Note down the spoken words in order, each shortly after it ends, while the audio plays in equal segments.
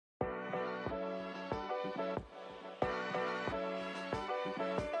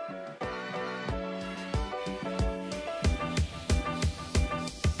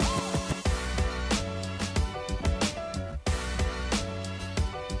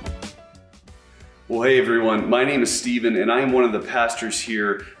Well, hey everyone, my name is Steven and I am one of the pastors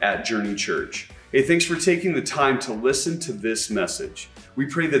here at Journey Church. Hey, thanks for taking the time to listen to this message. We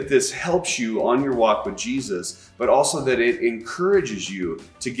pray that this helps you on your walk with Jesus, but also that it encourages you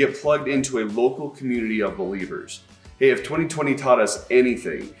to get plugged into a local community of believers. Hey, if 2020 taught us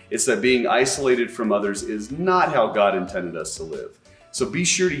anything, it's that being isolated from others is not how God intended us to live. So be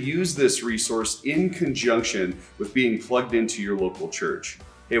sure to use this resource in conjunction with being plugged into your local church.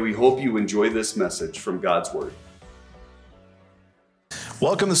 Hey, we hope you enjoy this message from God's Word.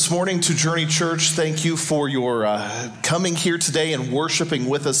 Welcome this morning to Journey Church. Thank you for your coming here today and worshiping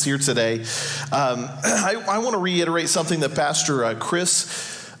with us here today. I want to reiterate something that Pastor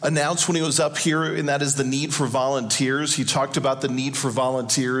Chris announced when he was up here, and that is the need for volunteers. He talked about the need for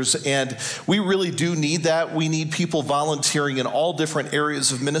volunteers, and we really do need that. We need people volunteering in all different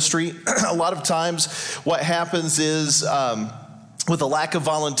areas of ministry. A lot of times what happens is with a lack of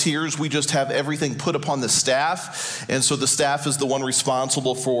volunteers, we just have everything put upon the staff. And so the staff is the one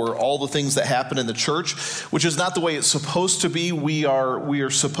responsible for all the things that happen in the church, which is not the way it's supposed to be. We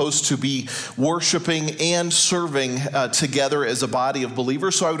are supposed to be worshiping and serving together as a body of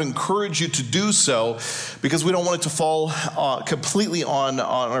believers. So I would encourage you to do so, because we don't want it to fall completely on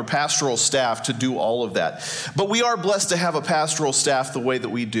our pastoral staff to do all of that. But we are blessed to have a pastoral staff the way that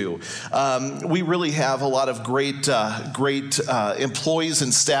we do. We really have a lot of great employees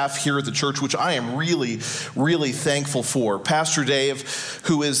and staff here at the church, which I am really, really thankful for. Pastor Dave,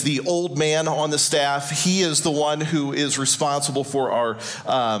 who is the old man on the staff, he is the one who is responsible for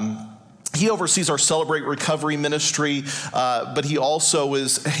our he oversees our Celebrate Recovery ministry, but he also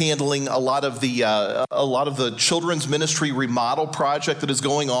is handling a lot of the children's ministry remodel project that is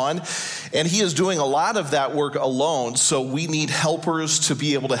going on, and he is doing a lot of that work alone. So we need helpers to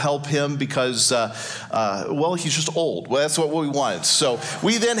be able to help him because, he's just old. Well, that's what we want. So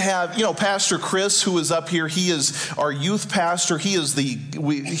we then have, Pastor Chris, who is up here. He is our youth pastor. He's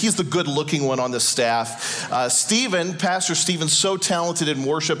the good-looking one on the staff. Pastor Stephen, so talented in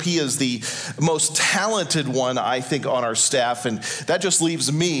worship. He is the most talented one, I think, on our staff, and that just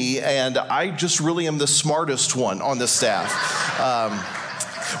leaves me, and I just really am the smartest one on the staff.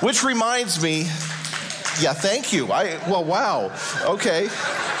 Which reminds me, thank you. Wow, okay.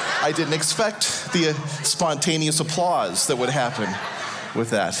 I didn't expect the spontaneous applause that would happen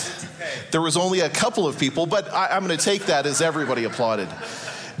with that. There was only a couple of people, but I'm going to take that as everybody applauded.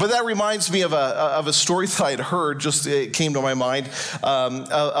 But that reminds me of a story that I'd heard, it came to my mind,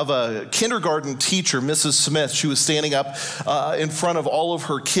 of a kindergarten teacher, Mrs. Smith. She was standing up in front of all of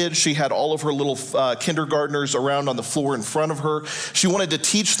her kids. She had all of her little kindergartners around on the floor in front of her. She wanted to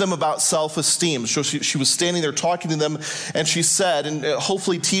teach them about self-esteem. So she was standing there talking to them, and she said, and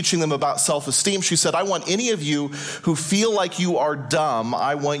hopefully teaching them about self-esteem, she said, "I want any of you who feel like you are dumb,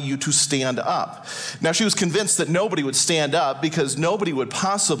 I want you to stand up." Now, she was convinced that nobody would stand up because nobody would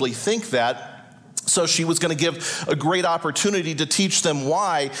possibly think that. So she was going to give a great opportunity to teach them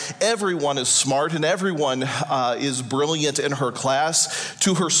why everyone is smart and everyone is brilliant in her class.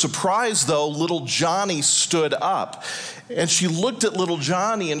 To her surprise, though, little Johnny stood up. And she looked at little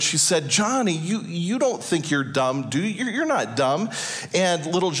Johnny and she said, "Johnny, you don't think you're dumb, do you? You're not dumb." And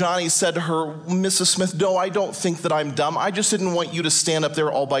little Johnny said to her, "Mrs. Smith, no, I don't think that I'm dumb. I just didn't want you to stand up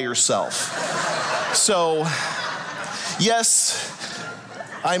there all by yourself." So, yes,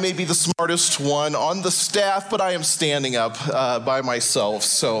 I may be the smartest one on the staff, but I am standing up by myself.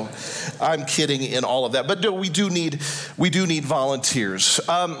 So I'm kidding in all of that. But no, we do need volunteers.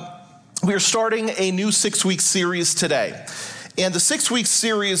 We are starting a new 6-week series today. And the 6-week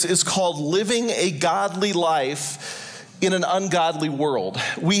series is called Living a Godly Life in an Ungodly World.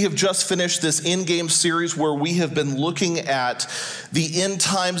 We have just finished this in-game series where we have been looking at the end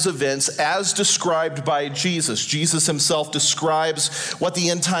times events as described by Jesus. Jesus himself describes what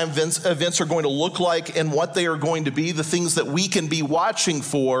the end time events are going to look like and what they are going to be, the things that we can be watching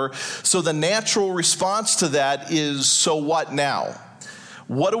for. So the natural response to that is, so what now?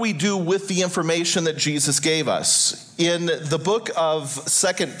 What do we do with the information that Jesus gave us? In the book of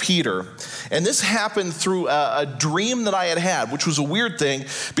 2 Peter, and this happened through a dream that I had, which was a weird thing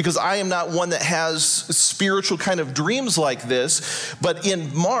because I am not one that has spiritual kind of dreams like this. But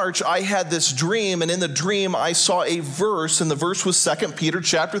in March, I had this dream, and in the dream, I saw a verse, and the verse was 2 Peter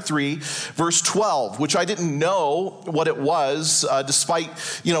chapter 3, verse 12, which I didn't know what it was, despite,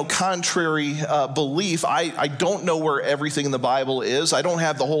 contrary belief. I don't know where everything in the Bible is. I don't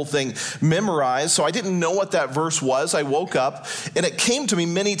have the whole thing memorized, so I didn't know what that verse was. I woke up, and it came to me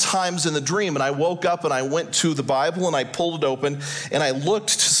many times in the dream, and I woke up and I went to the Bible and I pulled it open and I looked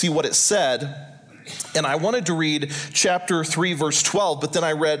to see what it said. And I wanted to read chapter 3, verse 12, but then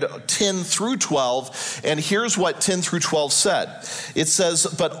I read 10 through 12, and here's what 10 through 12 said. It says,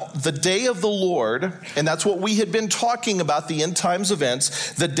 but the day of the Lord, and that's what we had been talking about, the end times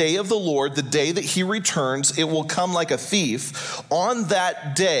events, the day of the Lord, the day that he returns, it will come like a thief. On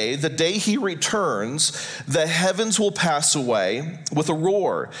that day, the day he returns, the heavens will pass away with a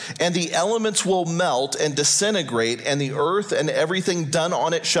roar, and the elements will melt and disintegrate, and the earth and everything done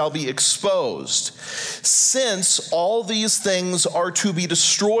on it shall be exposed. Since all these things are to be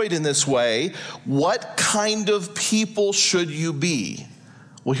destroyed in this way, what kind of people should you be?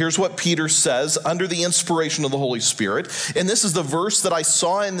 Well, here's what Peter says under the inspiration of the Holy Spirit. And this is the verse that I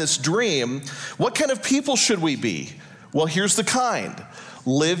saw in this dream. What kind of people should we be? Well, here's the kind.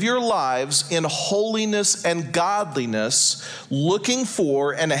 Live your lives in holiness and godliness, looking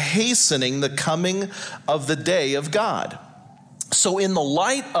for and hastening the coming of the day of God. So in the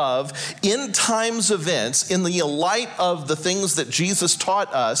light of end times events, in the light of the things that Jesus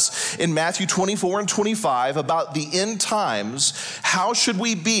taught us in Matthew 24 and 25 about the end times, how should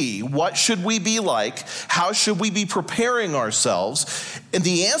we be? What should we be like? How should we be preparing ourselves? And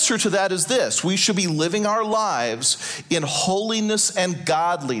the answer to that is this: we should be living our lives in holiness and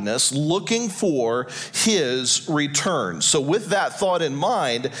godliness, looking for his return. So with that thought in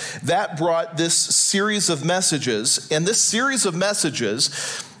mind, that brought this series of messages. And this series of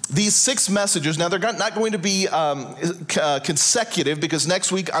messages, these 6 messages, now they're not going to be consecutive, because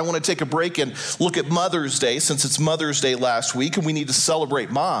next week I want to take a break and look at Mother's Day, since it's Mother's Day last week and we need to celebrate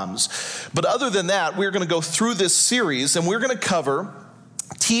moms. But other than that, we're going to go through this series and we're going to cover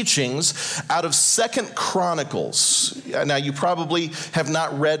teachings out of 2 Chronicles. Now, you probably have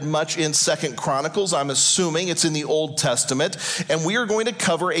not read much in 2 Chronicles. I'm assuming it's in the Old Testament. And we are going to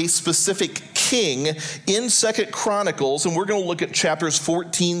cover a specific king in 2 Chronicles, and we're going to look at chapters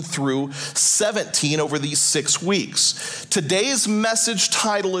 14 through 17 over these 6 weeks. Today's message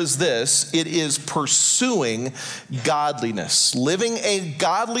title is this: it is Pursuing Godliness. Living a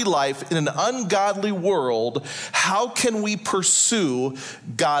godly life in an ungodly world. How can we pursue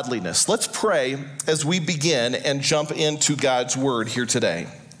godliness? Let's pray as we begin and jump into God's word here today.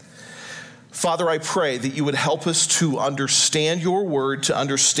 Father, I pray that you would help us to understand your word, to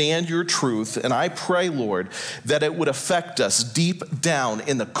understand your truth. And I pray, Lord, that it would affect us deep down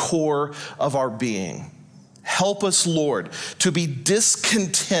in the core of our being. Help us, Lord, to be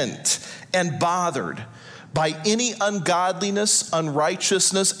discontent and bothered by any ungodliness,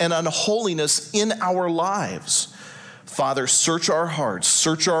 unrighteousness, and unholiness in our lives. Father, search our hearts,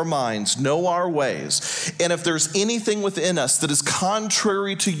 search our minds, know our ways. And if there's anything within us that is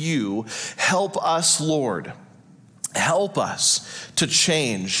contrary to you, help us, Lord. Help us to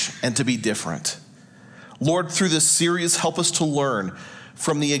change and to be different. Lord, through this series, help us to learn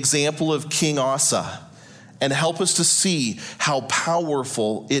from the example of King Asa, and help us to see how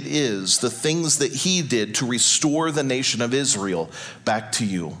powerful it is, the things that he did to restore the nation of Israel back to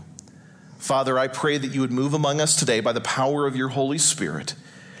you. Father, I pray that you would move among us today by the power of your Holy Spirit.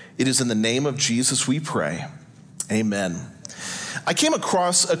 It is in the name of Jesus we pray. Amen. I came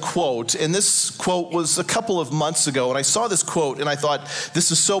across a quote, and this quote was a couple of months ago, and I saw this quote, and I thought, this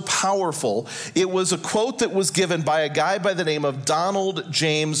is so powerful. It was a quote that was given by a guy by the name of Donald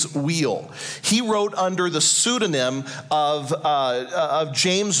James Wheel. He wrote under the pseudonym of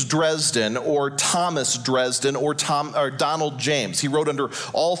James Dresden, or Thomas Dresden, or Donald James. He wrote under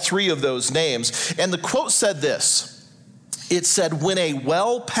all 3 of those names, and the quote said this. It said, "When a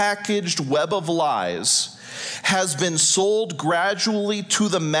well-packaged web of lies has been sold gradually to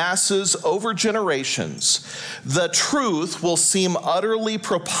the masses over generations, the truth will seem utterly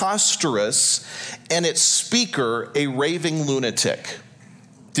preposterous and its speaker a raving lunatic."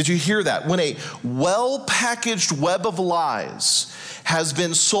 Did you hear that? When a well-packaged web of lies has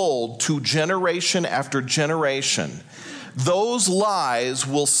been sold to generation after generation, those lies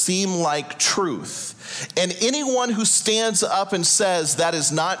will seem like truth. And anyone who stands up and says that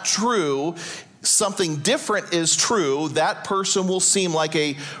is not true, something different is true, that person will seem like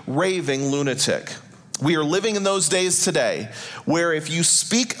a raving lunatic. We are living in those days today where if you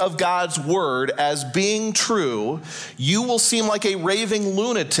speak of God's word as being true, you will seem like a raving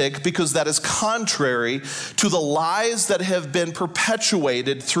lunatic, because that is contrary to the lies that have been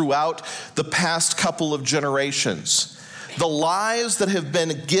perpetuated throughout the past couple of generations. The lies that have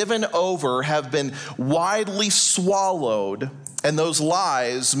been given over have been widely swallowed, and those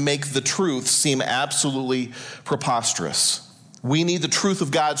lies make the truth seem absolutely preposterous. We need the truth of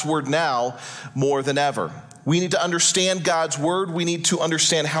God's word now more than ever. We need to understand God's word. We need to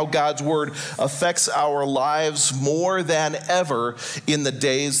understand how God's word affects our lives more than ever in the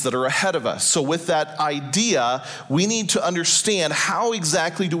days that are ahead of us. So with that idea, we need to understand how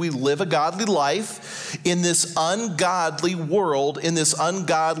exactly do we live a godly life in this ungodly world, in this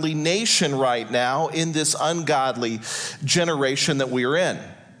ungodly nation right now, in this ungodly generation that we are in.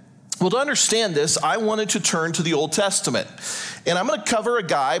 Well, to understand this, I wanted to turn to the Old Testament. And I'm going to cover a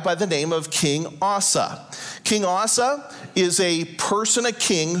guy by the name of King Asa. King Asa is a person, a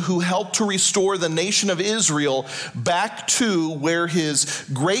king, who helped to restore the nation of Israel back to where his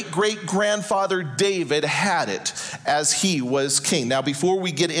great-great-grandfather David had it as he was king. Now, before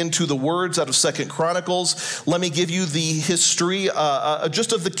we get into the words out of 2 Chronicles, let me give you the history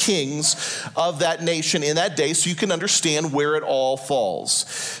just of the kings of that nation in that day so you can understand where it all falls.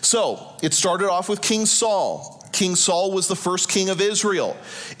 So, it started off with King Saul. King Saul was the first king of Israel.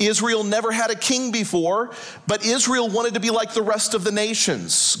 Israel never had a king before, but Israel wanted to be like the rest of the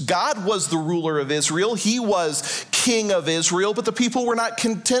nations. God was the ruler of Israel. He was king of Israel, but the people were not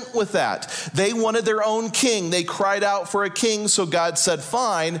content with that. They wanted their own king. They cried out for a king, so God said,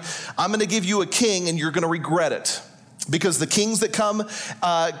 fine, I'm going to give you a king and you're going to regret it. Because the kings that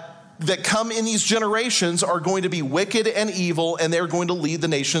come in these generations are going to be wicked and evil, and they're going to lead the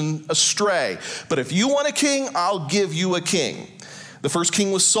nation astray. But if you want a king, I'll give you a king. The first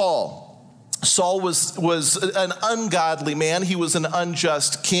king was Saul. Saul was an ungodly man. He was an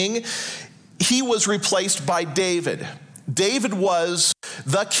unjust king. He was replaced by David. David was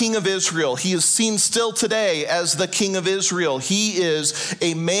the king of Israel. He is seen still today as the king of Israel. He is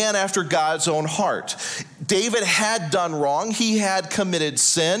a man after God's own heart. David had done wrong. He had committed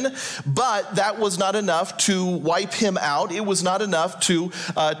sin, but that was not enough to wipe him out. It was not enough to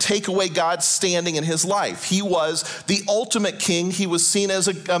take away God's standing in his life. He was the ultimate king. He was seen as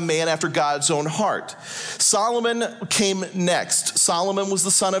a man after God's own heart. Solomon came next. Solomon was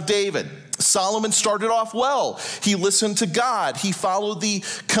the son of David. Solomon started off well. He listened to God. He followed the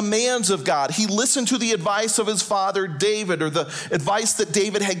commands of God. He listened to the advice of his father David, or the advice that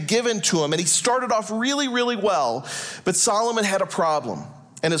David had given to him. And he started off really, really well. But Solomon had a problem.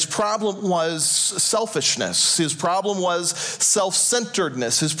 And his problem was selfishness. His problem was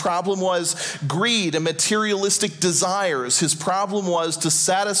self-centeredness. His problem was greed and materialistic desires. His problem was to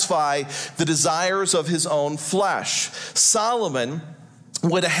satisfy the desires of his own flesh. Solomon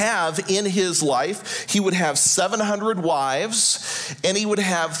would have in his life, he would have 700 wives and he would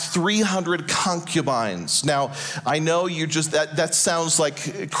have 300 concubines. Now, I know that sounds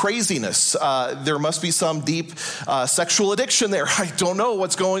like craziness. There must be some deep sexual addiction there. I don't know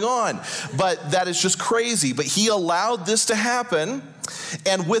what's going on, but that is just crazy. But he allowed this to happen.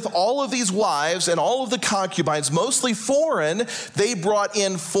 And with all of these wives and all of the concubines, mostly foreign, they brought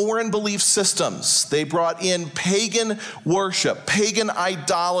in foreign belief systems. They brought in pagan worship, pagan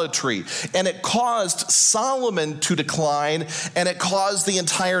idolatry, and it caused Solomon to decline, and it caused the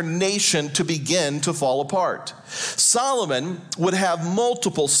entire nation to begin to fall apart. Solomon would have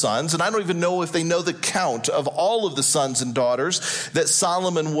multiple sons, and I don't even know if they know the count of all of the sons and daughters that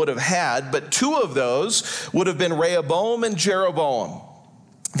Solomon would have had, but two of those would have been Rehoboam and Jeroboam.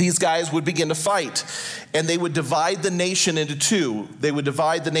 These guys would begin to fight, and they would divide the nation into two. They would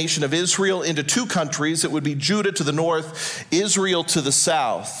divide the nation of Israel into two countries. It would be Judah to the north, Israel to the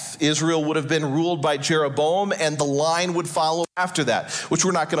south. Israel would have been ruled by Jeroboam, and the line would follow after that, which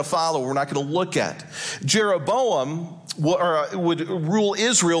we're not going to follow, we're not going to look at. Jeroboam would rule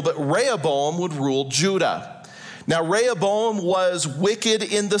Israel, but Rehoboam would rule Judah. Now, Rehoboam was wicked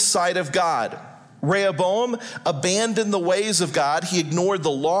in the sight of God. Rehoboam abandoned the ways of God. He ignored the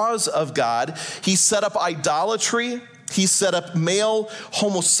laws of God. He set up idolatry. He set up male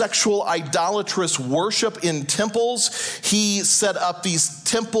homosexual idolatrous worship in temples. He set up these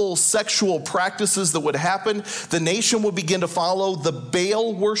temple sexual practices that would happen. The nation would begin to follow the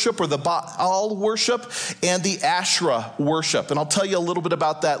Baal worship, or the Baal worship, and the Asherah worship. And I'll tell you a little bit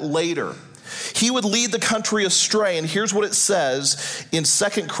about that later. He would lead the country astray, and here's what it says in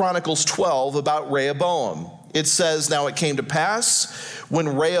 2 Chronicles 12 about Rehoboam. It says, "Now it came to pass,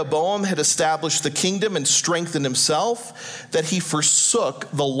 when Rehoboam had established the kingdom and strengthened himself, that he forsook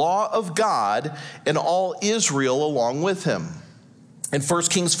the law of God and all Israel along with him." In 1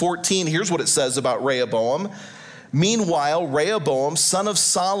 Kings 14, here's what it says about Rehoboam. "Meanwhile, Rehoboam, son of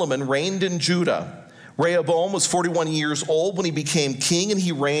Solomon, reigned in Judah. Rehoboam was 41 years old when he became king, and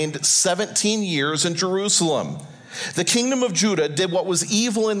he reigned 17 years in Jerusalem. The kingdom of Judah did what was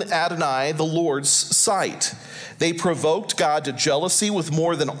evil in Adonai, the Lord's sight. They provoked God to jealousy with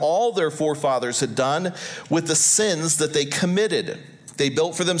more than all their forefathers had done with the sins that they committed. They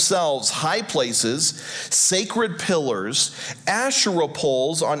built for themselves high places, sacred pillars, Asherah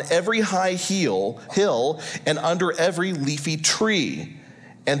poles on every high hill, and under every leafy tree.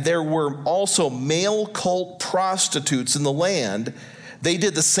 And there were also male cult prostitutes in the land. They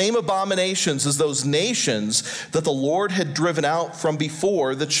did the same abominations as those nations that the Lord had driven out from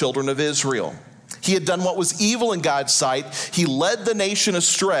before the children of Israel. He had done what was evil in God's sight. He led the nation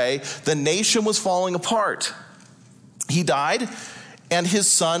astray. The nation was falling apart. He died, and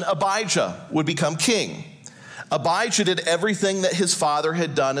his son Abijah would become king. Abijah did everything that his father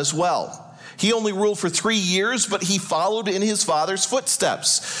had done as well. He only ruled for 3 years, but he followed in his father's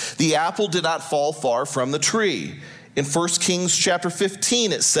footsteps. The apple did not fall far from the tree. In 1 Kings chapter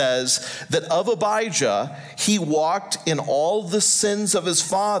 15, it says that of Abijah, he walked in all the sins of his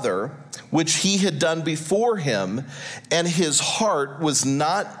father, which he had done before him, and his heart was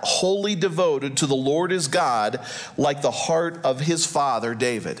not wholly devoted to the Lord his God like the heart of his father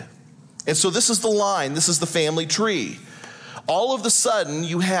David. And so this is the line, this is the family tree. All of a sudden,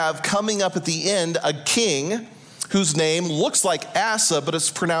 you have coming up at the end a king whose name looks like Asa, but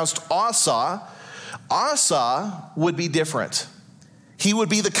it's pronounced Asa. Asa would be different. He would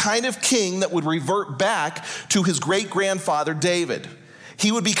be the kind of king that would revert back to his great-grandfather David.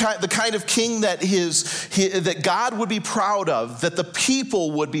 He would be the kind of king that that God would be proud of, that the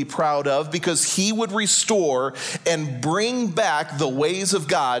people would be proud of, because he would restore and bring back the ways of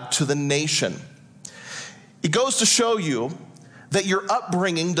God to the nation. It goes to show you that your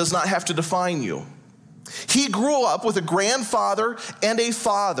upbringing does not have to define you. He grew up with a grandfather and a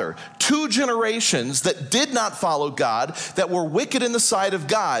father, 2 generations that did not follow God, that were wicked in the sight of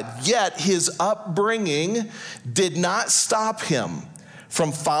God, yet his upbringing did not stop him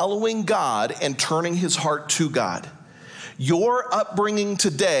from following God and turning his heart to God. Your upbringing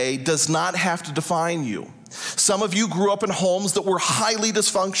today does not have to define you. Some of you grew up in homes that were highly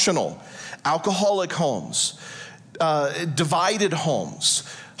dysfunctional, alcoholic homes, divided homes,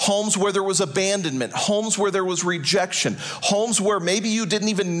 homes where there was abandonment, homes where there was rejection, homes where maybe you didn't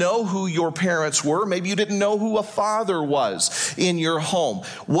even know who your parents were, maybe you didn't know who a father was in your home.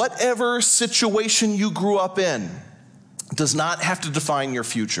 Whatever situation you grew up in does not have to define your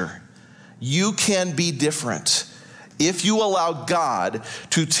future. You can be different if you allow God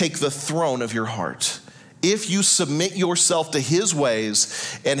to take the throne of your heart. If you submit yourself to his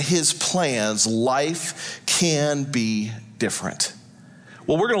ways and his plans, life can be different.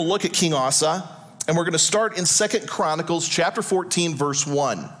 Well, we're going to look at King Asa, and we're going to start in 2 Chronicles chapter 14, verse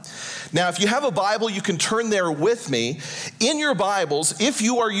 1. Now, if you have a Bible, you can turn there with me. In your Bibles, if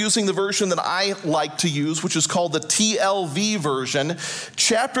you are using the version that I like to use, which is called the TLV version,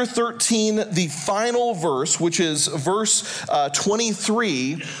 chapter 13, the final verse, which is verse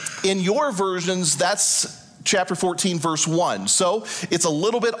 23, in your versions, that's chapter 14, verse 1. So it's a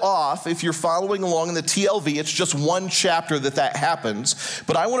little bit off. If you're following along in the TLV, it's just one chapter that happens.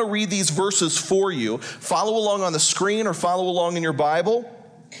 But I want to read these verses for you. Follow along on the screen or follow along in your Bible.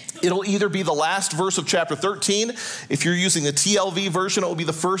 It'll either be the last verse of chapter 13. If you're using the TLV version, it will be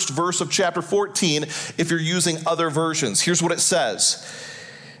the first verse of chapter 14 if you're using other versions. Here's what it says.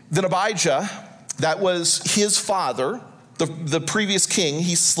 Then Abijah, that was his father, the previous king,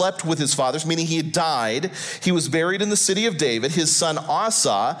 he slept with his fathers, meaning he had died. He was buried in the city of David. His son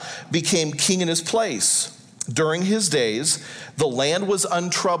Asa became king in his place. During his days, the land was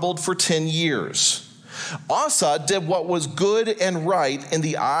untroubled for 10 years. Asa did what was good and right in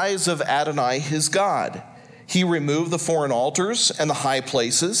the eyes of Adonai his God. He removed the foreign altars and the high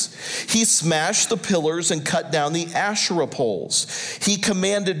places. He smashed the pillars and cut down the Asherah poles. He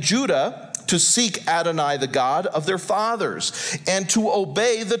commanded Judah to seek Adonai, the God of their fathers, and to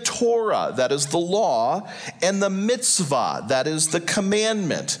obey the Torah, that is the law, and the mitzvah, that is the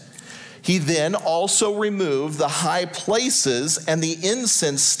commandment. He then also removed the high places and the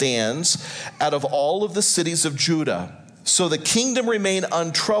incense stands out of all of the cities of Judah. So the kingdom remained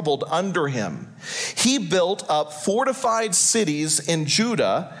untroubled under him. He built up fortified cities in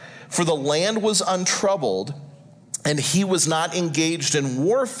Judah, for the land was untroubled, and he was not engaged in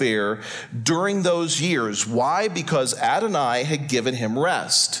warfare during those years. Why? Because Adonai had given him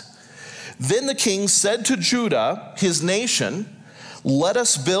rest. Then the king said to Judah, his nation, "Let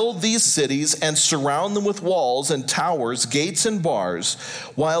us build these cities and surround them with walls and towers, gates and bars,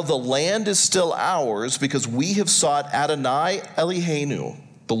 while the land is still ours, because we have sought Adonai Eloheinu,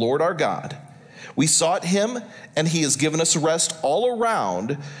 the Lord our God. We sought him, and he has given us rest all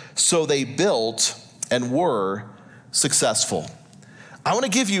around." So they built and were successful. I want to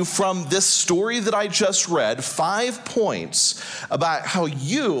give you from this story that I just read 5 points about how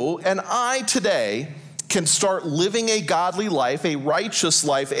you and I today can start living a godly life, a righteous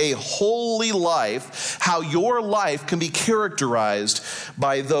life, a holy life, how your life can be characterized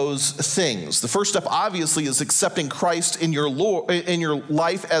by those things. The first step, obviously, is accepting Christ in your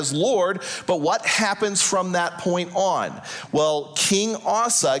life as Lord, but what happens from that point on? Well, King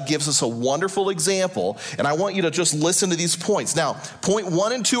Asa gives us a wonderful example, and I want you to just listen to these points. Now, point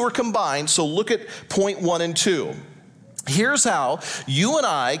 1 and 2 are combined, so look at point 1 and 2. Here's how you and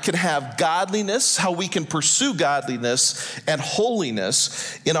I can have godliness, how we can pursue godliness and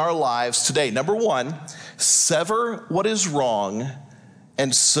holiness in our lives today. Number 1, sever what is wrong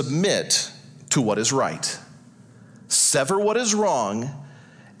and submit to what is right. Sever what is wrong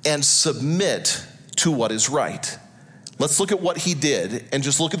and submit to what is right. Let's look at what he did and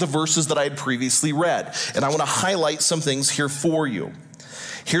just look at the verses that I had previously read. And I want to highlight some things here for you.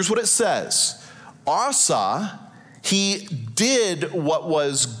 Here's what it says. Asa, he did what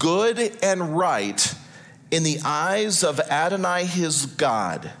was good and right in the eyes of Adonai his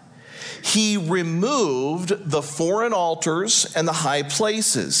God. He removed the foreign altars and the high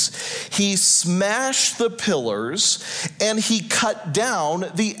places. He smashed the pillars and he cut down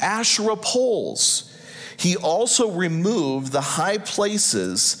the Asherah poles. He also removed the high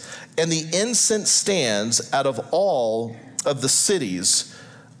places and the incense stands out of all of the cities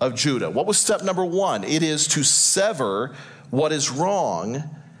of Judah. What was step number 1? It is to sever what is wrong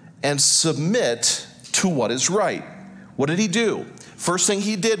and submit to what is right. What did he do? First thing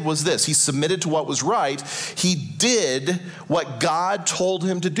he did was this. He submitted to what was right. He did what God told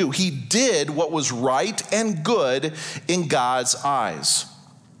him to do. He did what was right and good in God's eyes.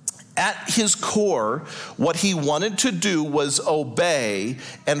 At his core, what he wanted to do was obey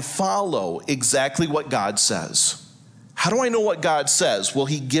and follow exactly what God says. How do I know what God says? Well,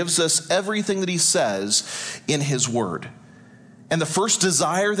 he gives us everything that he says in his word. And the first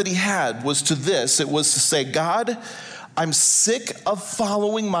desire that he had was to this. It was to say, God, I'm sick of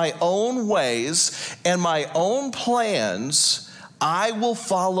following my own ways and my own plans. I will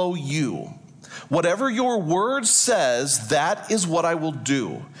follow you. Whatever your word says, that is what I will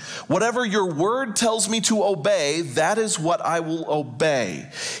do. Whatever your word tells me to obey, that is what I will obey.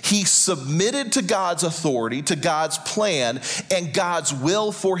 He submitted to God's authority, to God's plan, and God's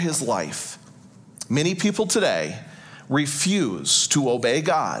will for his life. Many people today refuse to obey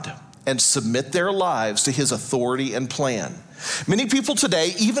God and submit their lives to his authority and plan. Many people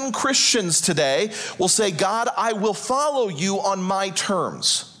today, even Christians today, will say, God, I will follow you on my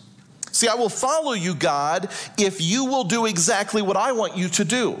terms. See, I will follow you, God, if you will do exactly what I want you to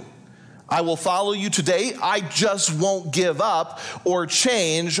do. I will follow you today. I just won't give up or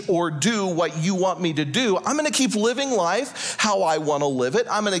change or do what you want me to do. I'm going to keep living life how I want to live it.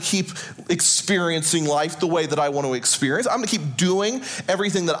 I'm going to keep experiencing life the way that I want to experience. I'm going to keep doing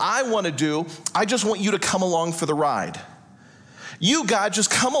everything that I want to do. I just want you to come along for the ride. You, God, just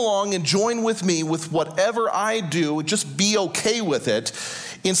come along and join with me with whatever I do. Just be okay with it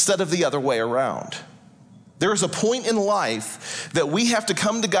instead of the other way around. There is a point in life that we have to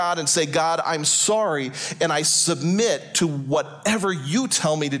come to God and say, God, I'm sorry, and I submit to whatever you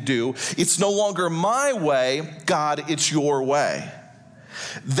tell me to do. It's no longer my way, God, it's your way.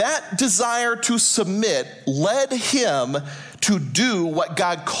 That desire to submit led him to do what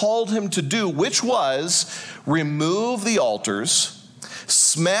God called him to do, which was remove the altars,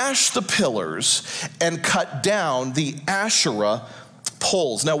 smash the pillars, and cut down the Asherah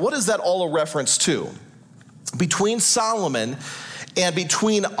poles. Now, what is that all a reference to? Between Solomon and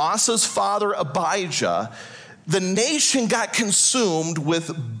between Asa's father Abijah, the nation got consumed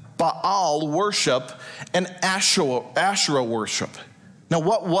with Baal worship and Asherah worship. Now,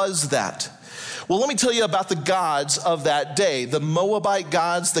 what was that? Well, let me tell you about the gods of that day, the Moabite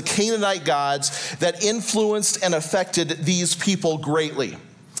gods, the Canaanite gods that influenced and affected these people greatly.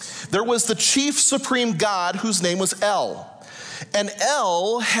 There was the chief supreme god whose name was El. And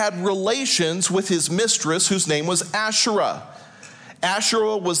El had relations with his mistress whose name was Asherah.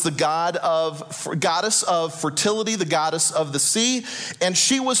 Asherah was the goddess of fertility, the goddess of the sea, and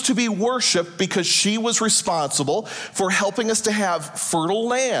she was to be worshiped because she was responsible for helping us to have fertile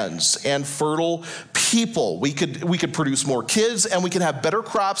lands and fertile people. We could produce more kids and we could have better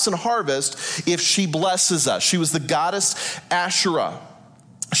crops and harvest if she blesses us. She was the goddess Asherah.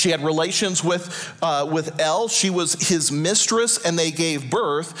 She had relations with El. She was his mistress, and they gave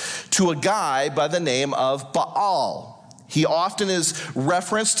birth to a guy by the name of Baal. He often is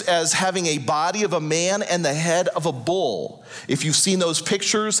referenced as having a body of a man and the head of a bull. If you've seen those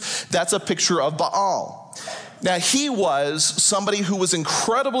pictures, that's a picture of Baal. Now, he was somebody who was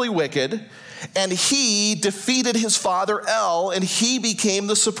incredibly wicked, and he defeated his father El, and he became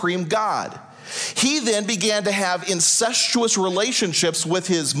the supreme god. He then began to have incestuous relationships with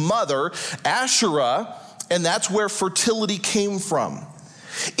his mother, Asherah, and that's where fertility came from.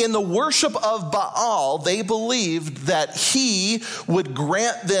 In the worship of Baal, they believed that he would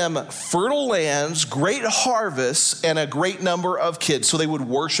grant them fertile lands, great harvests, and a great number of kids, so they would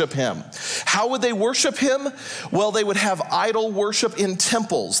worship him. How would they worship him? Well, they would have idol worship in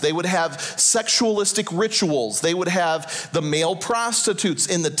temples. They would have sexualistic rituals. They would have the male prostitutes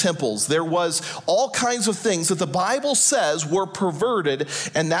in the temples. There was all kinds of things that the Bible says were perverted,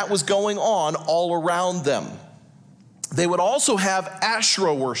 and that was going on all around them. They would also have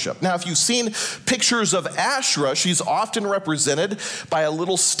Asherah worship. Now, if you've seen pictures of Asherah, she's often represented by a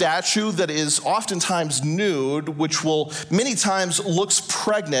little statue that is oftentimes nude, which will many times looks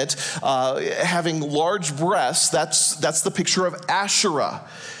pregnant, having large breasts. That's the picture of Asherah.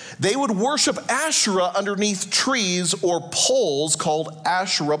 They would worship Asherah underneath trees or poles called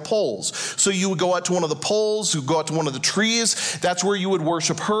Asherah poles. So you would go out to one of the poles, you would go out to one of the trees. That's where you would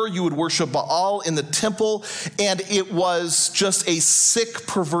worship her. You would worship Baal in the temple. And it was just a sick,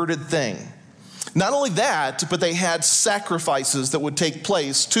 perverted thing. Not only that, but they had sacrifices that would take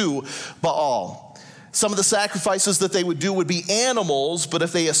place to Baal. Some of the sacrifices that they would do would be animals, but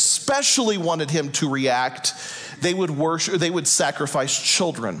if they especially wanted him to react, they would sacrifice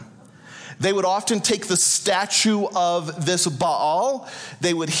children. They would often take the statue of this Baal,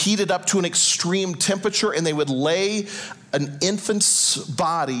 they would heat it up to an extreme temperature, and they would lay an infant's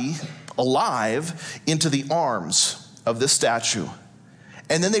body alive into the arms of this statue.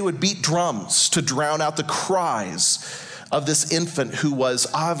 And then they would beat drums to drown out the cries of this infant who was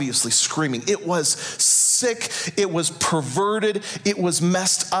obviously screaming. It was sick, it was perverted, it was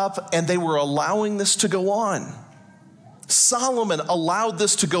messed up, and they were allowing this to go on. Solomon allowed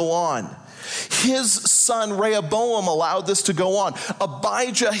this to go on. His son Rehoboam allowed this to go on.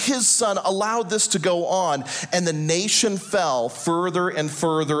 Abijah, his son, allowed this to go on. And the nation fell further and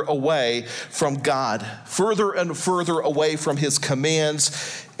further away from God, further and further away from his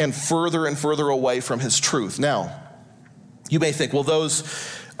commands, and further away from his truth. Now, you may think, well, those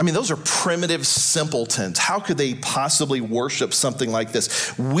are primitive simpletons. How could they possibly worship something like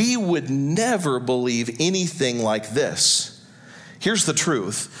this? We would never believe anything like this. Here's the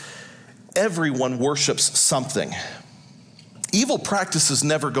truth. Everyone worships something. Evil practices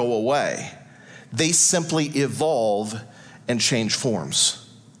never go away. They simply evolve and change forms.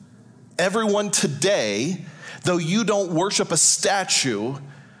 Everyone today, though you don't worship a statue,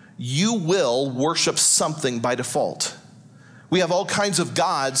 you will worship something by default. We have all kinds of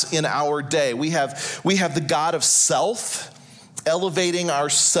gods in our day. We have the God of self, elevating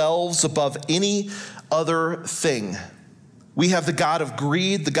ourselves above any other thing. We have the God of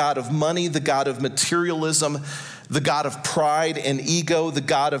greed, the God of money, the God of materialism, the God of pride and ego, the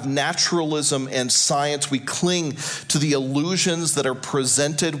God of naturalism and science. We cling to the illusions that are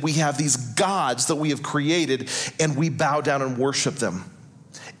presented. We have these gods that we have created, and we bow down and worship them.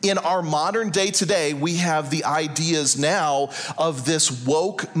 In our modern day today, we have the ideas now of this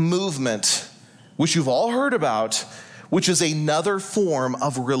woke movement, which you've all heard about, which is another form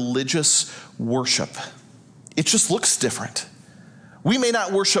of religious worship. It just looks different. We may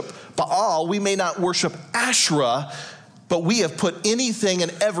not worship Baal, we may not worship Asherah, but we have put anything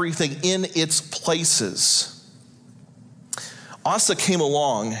and everything in its places. Asa came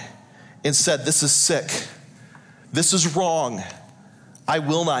along and said, "This is sick. This is wrong. I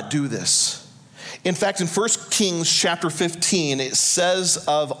will not do this." In fact, in 1 Kings chapter 15, it says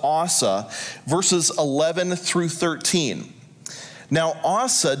of Asa, verses 11 through 13, "Now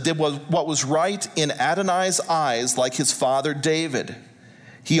Asa did what was right in Adonai's eyes, like his father David.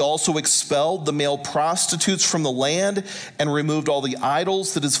 He also expelled the male prostitutes from the land and removed all the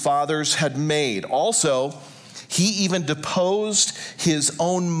idols that his fathers had made. Also, he even deposed his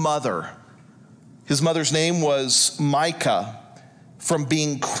own mother. His mother's name was Micah, from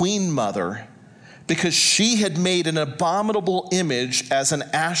being queen mother, because she had made an abominable image as an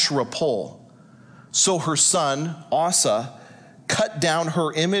Asherah pole. So her son, Asa, cut down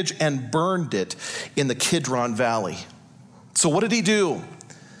her image and burned it in the Kidron Valley." So what did he do?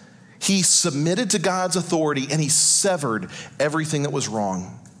 He submitted to God's authority and he severed everything that was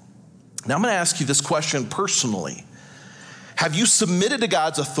wrong. Now I'm going to ask you this question personally. Have you submitted to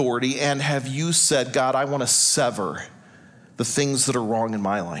God's authority, and have you said, "God, I want to sever the things that are wrong in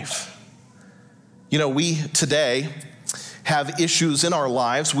my life"? You know, we today have issues in our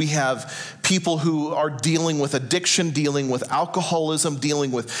lives. We have people who are dealing with addiction, dealing with alcoholism,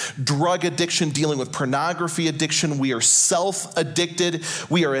 dealing with drug addiction, dealing with pornography addiction. We are self-addicted.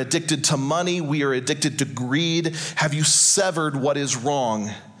 We are addicted to money. We are addicted to greed. Have you severed what is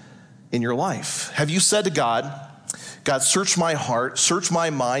wrong in your life? Have you said to God, God, search my heart, search my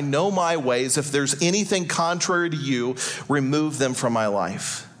mind, know my ways. If there's anything contrary to you, remove them from my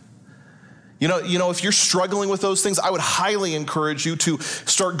life. You know, if you're struggling with those things, I would highly encourage you to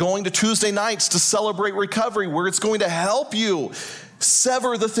start going to Tuesday nights to Celebrate Recovery, where it's going to help you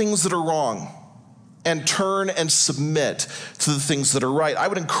sever the things that are wrong and turn and submit to the things that are right. I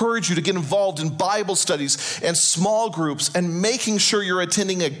would encourage you to get involved in Bible studies and small groups and making sure you're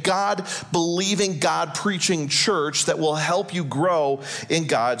attending a God-believing, God-preaching church that will help you grow in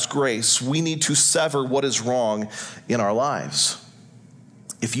God's grace. We need to sever what is wrong in our lives.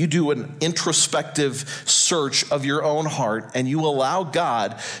 If you do an introspective search of your own heart and you allow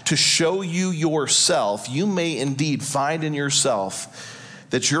God to show you yourself, you may indeed find in yourself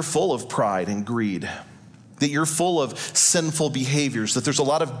that you're full of pride and greed, that you're full of sinful behaviors, that there's a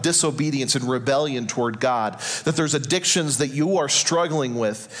lot of disobedience and rebellion toward God, that there's addictions that you are struggling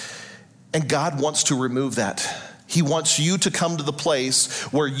with, and God wants to remove that. He wants you to come to the place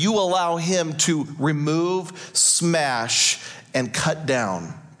where you allow him to remove, smash, and cut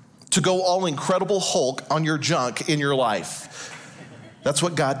down, to go all Incredible Hulk on your junk in your life. That's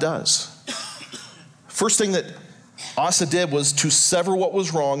what God does. First thing that Asa did was to sever what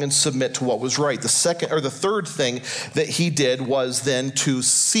was wrong and submit to what was right. The third thing that he did was then to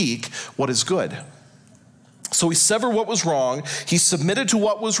seek what is good. So he severed what was wrong, he submitted to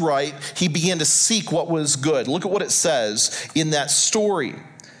what was right, he began to seek what was good. Look at what it says in that story.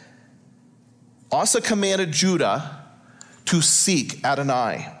 Asa commanded Judah to seek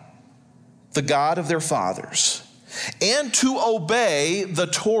Adonai, the God of their fathers, and to obey the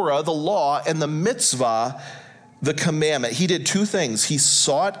Torah, the law, and the mitzvah, the commandment. He did two things. He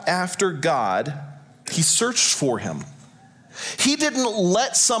sought after God. He searched for him. He didn't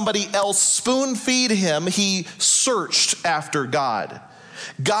let somebody else spoon feed him. He searched after God.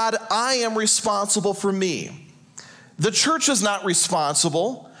 God, I am responsible for me. The church is not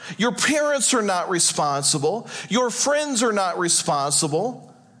responsible. Your parents are not responsible. Your friends are not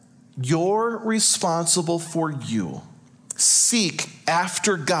responsible. You're responsible for you. Seek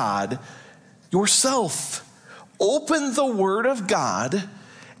after God yourself. Open the Word of God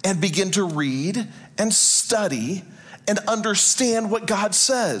and begin to read and study and understand what God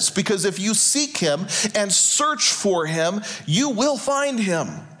says. Because if you seek him and search for him, you will find him.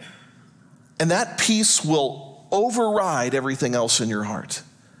 And that peace will override everything else in your heart.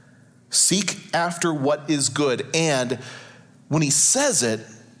 Seek after what is good. And when he says it,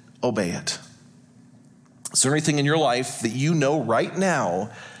 obey it. Is there anything in your life that you know right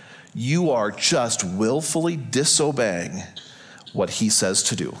now you are just willfully disobeying what he says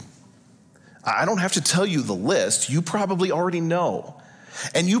to do? I don't have to tell you the list. You probably already know.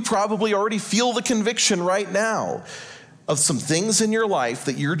 And you probably already feel the conviction right now of some things in your life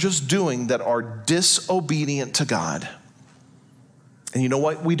that you're just doing that are disobedient to God. And you know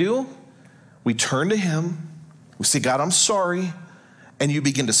what we do? We turn to him. We say, God, I'm sorry. And you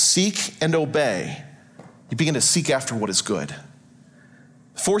begin to seek and obey. You begin to seek after what is good.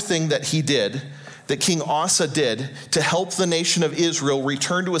 Fourth thing that he did, that King Asa did to help the nation of Israel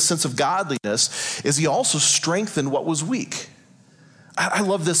return to a sense of godliness, is he also strengthened what was weak. I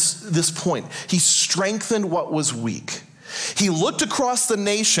love this point. He strengthened what was weak. He looked across the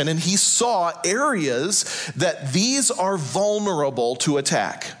nation and he saw areas that these are vulnerable to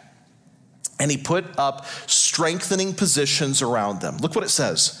attack. And he put up strengthening positions around them. Look what it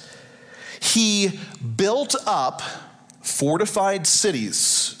says. He built up fortified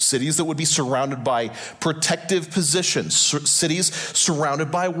cities that would be surrounded by protective positions, cities surrounded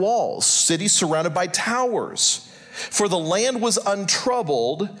by walls, cities surrounded by towers. For the land was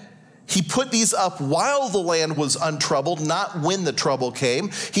untroubled. He put these up while the land was untroubled, not when the trouble came.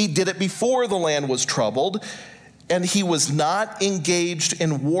 He did it before the land was troubled. And he was not engaged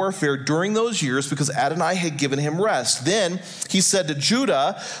in warfare during those years because Adonai had given him rest. Then he said to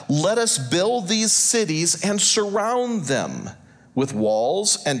Judah, let us build these cities and surround them with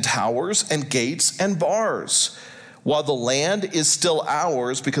walls and towers and gates and bars, while the land is still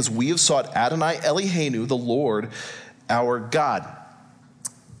ours because we have sought Adonai Eloheinu, the Lord our God.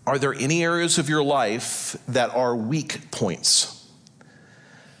 Are there any areas of your life that are weak points?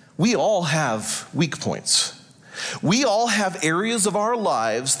 We all have weak points. We all have areas of our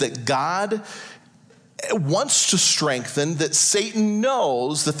lives that God wants to strengthen, that Satan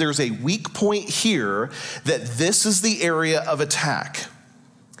knows that there's a weak point here, that this is the area of attack.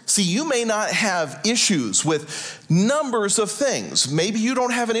 See, you may not have issues with numbers of things. Maybe you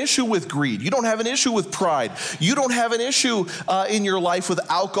don't have an issue with greed. You don't have an issue with pride. You don't have an issue in your life with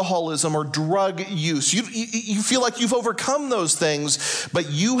alcoholism or drug use. You feel like you've overcome those things, but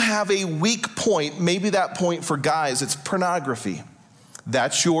you have a weak point. Maybe that point for guys, it's pornography.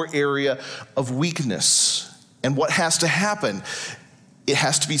 That's your area of weakness. And what has to happen? It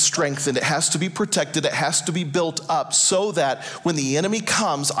has to be strengthened, it has to be protected, it has to be built up so that when the enemy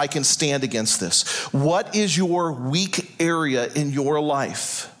comes, I can stand against this. What is your weak area in your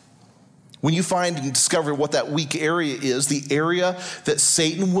life? When you find and discover what that weak area is, the area that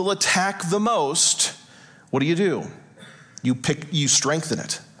Satan will attack the most, what do? You strengthen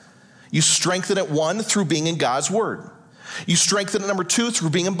it. You strengthen it, one, through being in God's word. You strengthen it, number two,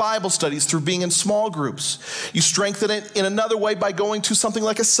 through being in Bible studies, through being in small groups. You strengthen it in another way by going to something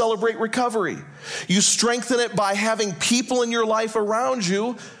like a Celebrate Recovery. You strengthen it by having people in your life around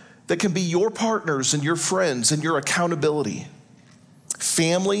you that can be your partners and your friends and your accountability.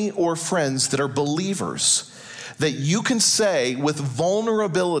 Family or friends that are believers that you can say with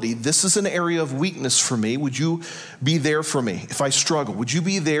vulnerability, this is an area of weakness for me. Would you be there for me if I struggle? Would you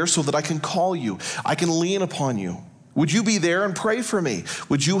be there so that I can call you? I can lean upon you. Would you be there and pray for me?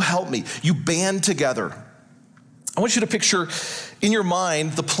 Would you help me? You band together. I want you to picture in your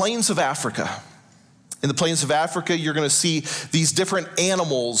mind the plains of Africa. In the plains of Africa, you're going to see these different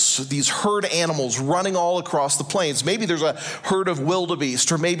animals, these herd animals running all across the plains. Maybe there's a herd of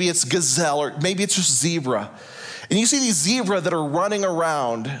wildebeest, or maybe it's gazelle, or maybe it's just zebra. And you see these zebra that are running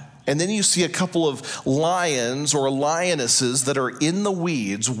around, and then you see a couple of lions or lionesses that are in the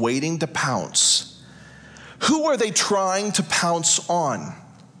weeds waiting to pounce. Who are they trying to pounce on?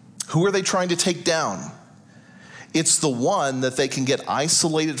 Who are they trying to take down? It's the one that they can get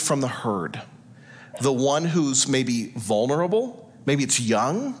isolated from the herd. The one who's maybe vulnerable, maybe it's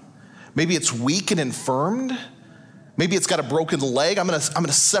young, maybe it's weak and infirmed, maybe it's got a broken leg. I'm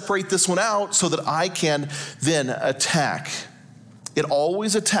gonna separate this one out so that I can then attack. It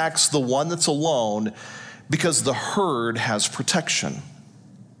always attacks the one that's alone because the herd has protection.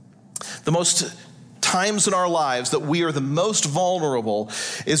 The most times in our lives that we are the most vulnerable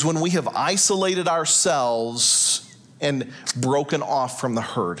is when we have isolated ourselves and broken off from the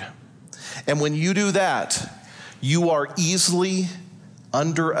herd. And when you do that, you are easily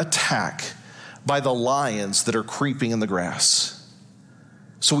under attack by the lions that are creeping in the grass.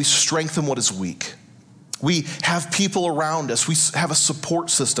 So we strengthen what is weak. We have people around us. We have a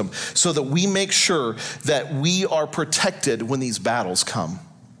support system so that we make sure that we are protected when these battles come.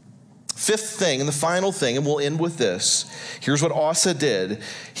 Fifth thing, and the final thing, and we'll end with this. Here's what Asa did.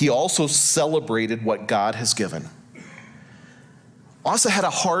 He also celebrated what God has given. Asa had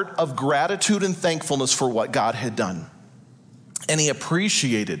a heart of gratitude and thankfulness for what God had done. And he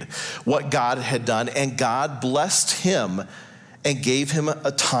appreciated what God had done, and God blessed him and gave him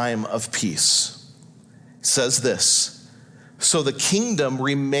a time of peace. It says this, so the kingdom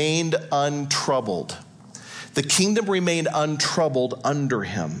remained untroubled. The kingdom remained untroubled under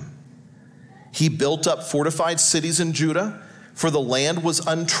him. He built up fortified cities in Judah, for the land was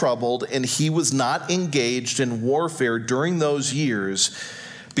untroubled, and he was not engaged in warfare during those years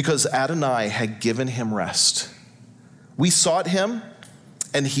because Adonai had given him rest. We sought him,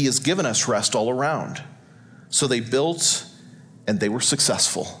 and he has given us rest all around. So they built, and they were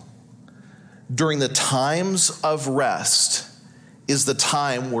successful. During the times of rest is the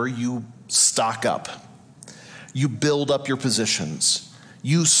time where you stock up. You build up your positions.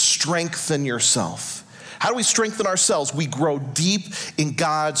 You strengthen yourself. How do we strengthen ourselves? We grow deep in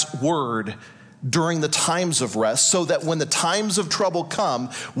God's word during the times of rest so that when the times of trouble come,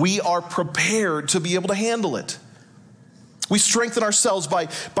 we are prepared to be able to handle it. We strengthen ourselves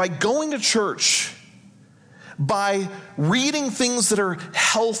by going to church, by reading things that are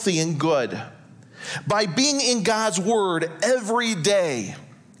healthy and good, by being in God's word every day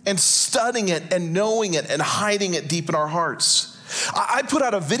and studying it and knowing it and hiding it deep in our hearts. I put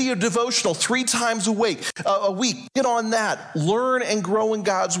out a video devotional 3 times a week. Get on that. Learn and grow in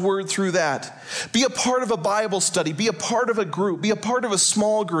God's word through that. Be a part of a Bible study. Be a part of a group. Be a part of a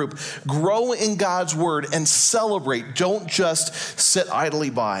small group. Grow in God's word and celebrate. Don't just sit idly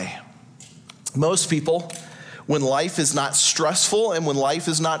by. Most people, when life is not stressful and when life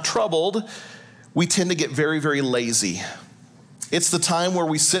is not troubled, we tend to get very, very lazy. It's the time where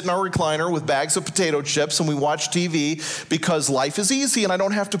we sit in our recliner with bags of potato chips and we watch TV because life is easy and I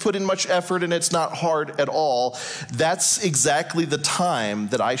don't have to put in much effort and it's not hard at all. That's exactly the time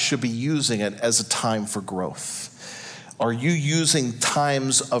that I should be using it as a time for growth. Are you using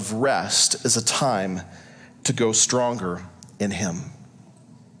times of rest as a time to go stronger in Him?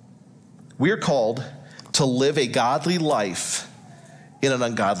 We are called to live a godly life in an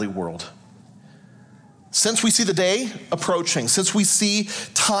ungodly world. Since we see the day approaching, since we see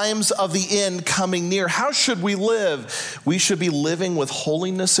times of the end coming near, how should we live? We should be living with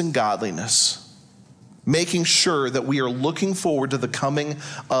holiness and godliness, making sure that we are looking forward to the coming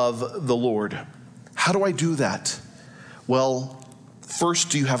of the Lord. How do I do that? Well,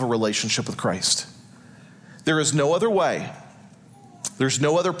 first, do you have a relationship with Christ? There is no other way. There's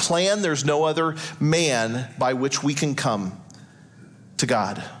no other plan. There's no other man by which we can come to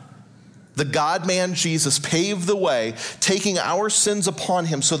God. The God-man Jesus paved the way, taking our sins upon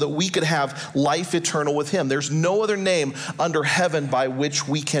him so that we could have life eternal with him. There's no other name under heaven by which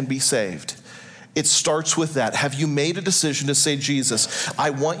we can be saved. It starts with that. Have you made a decision to say, Jesus,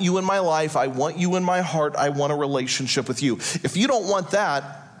 I want you in my life. I want you in my heart. I want a relationship with you. If you don't want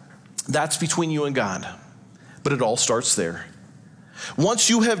that, that's between you and God. But it all starts there. Once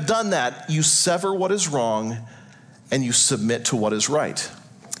you have done that, you sever what is wrong and you submit to what is right.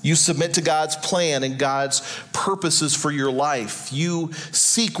 You submit to God's plan and God's purposes for your life. You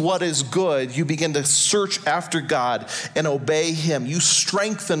seek what is good. You begin to search after God and obey him. You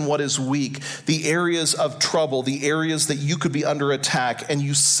strengthen what is weak, the areas of trouble, the areas that you could be under attack, and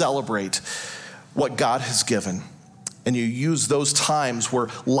you celebrate what God has given. And you use those times where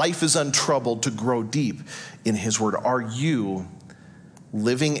life is untroubled to grow deep in his word. Are you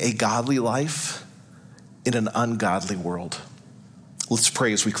living a godly life in an ungodly world? Let's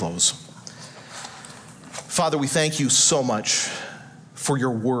pray as we close. Father, we thank you so much for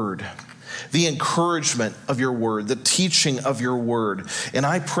your word, the encouragement of your word, the teaching of your word. And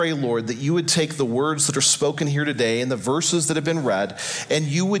I pray, Lord, that you would take the words that are spoken here today and the verses that have been read, and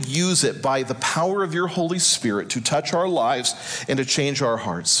you would use it by the power of your Holy Spirit to touch our lives and to change our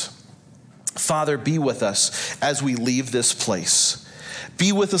hearts. Father, be with us as we leave this place.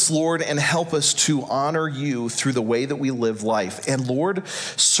 Be with us, Lord, and help us to honor you through the way that we live life. And Lord,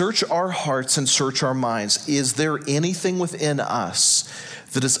 search our hearts and search our minds. Is there anything within us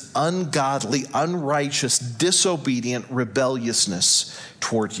that is ungodly, unrighteous, disobedient, rebelliousness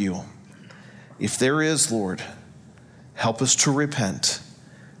toward you? If there is, Lord, help us to repent,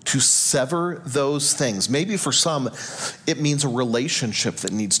 to sever those things. Maybe for some, it means a relationship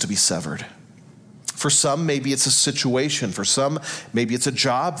that needs to be severed. For some, maybe it's a situation. For some, maybe it's a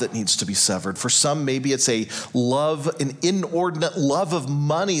job that needs to be severed. For some, maybe it's an inordinate love of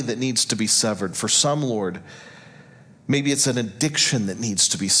money that needs to be severed. For some, Lord, maybe it's an addiction that needs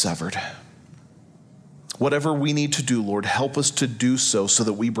to be severed. Whatever we need to do, Lord, help us to do so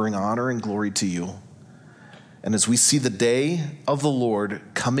that we bring honor and glory to you. And as we see the day of the Lord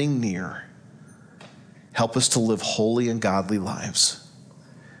coming near, help us to live holy and godly lives.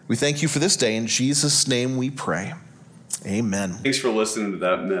 We thank you for this day. In Jesus' name we pray. Amen. Thanks for listening to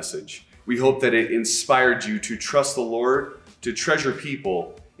that message. We hope that it inspired you to trust the Lord, to treasure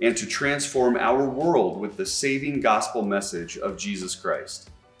people, and to transform our world with the saving gospel message of Jesus Christ.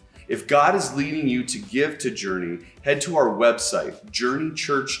 If God is leading you to give to Journey, head to our website,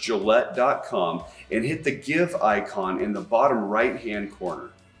 journeychurchgillette.com, and hit the give icon in the bottom right-hand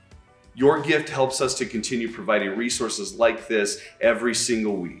corner. Your gift helps us to continue providing resources like this every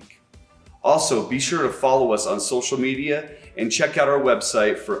single week. Also, be sure to follow us on social media and check out our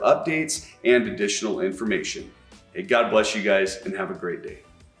website for updates and additional information. Hey, God bless you guys and have a great day.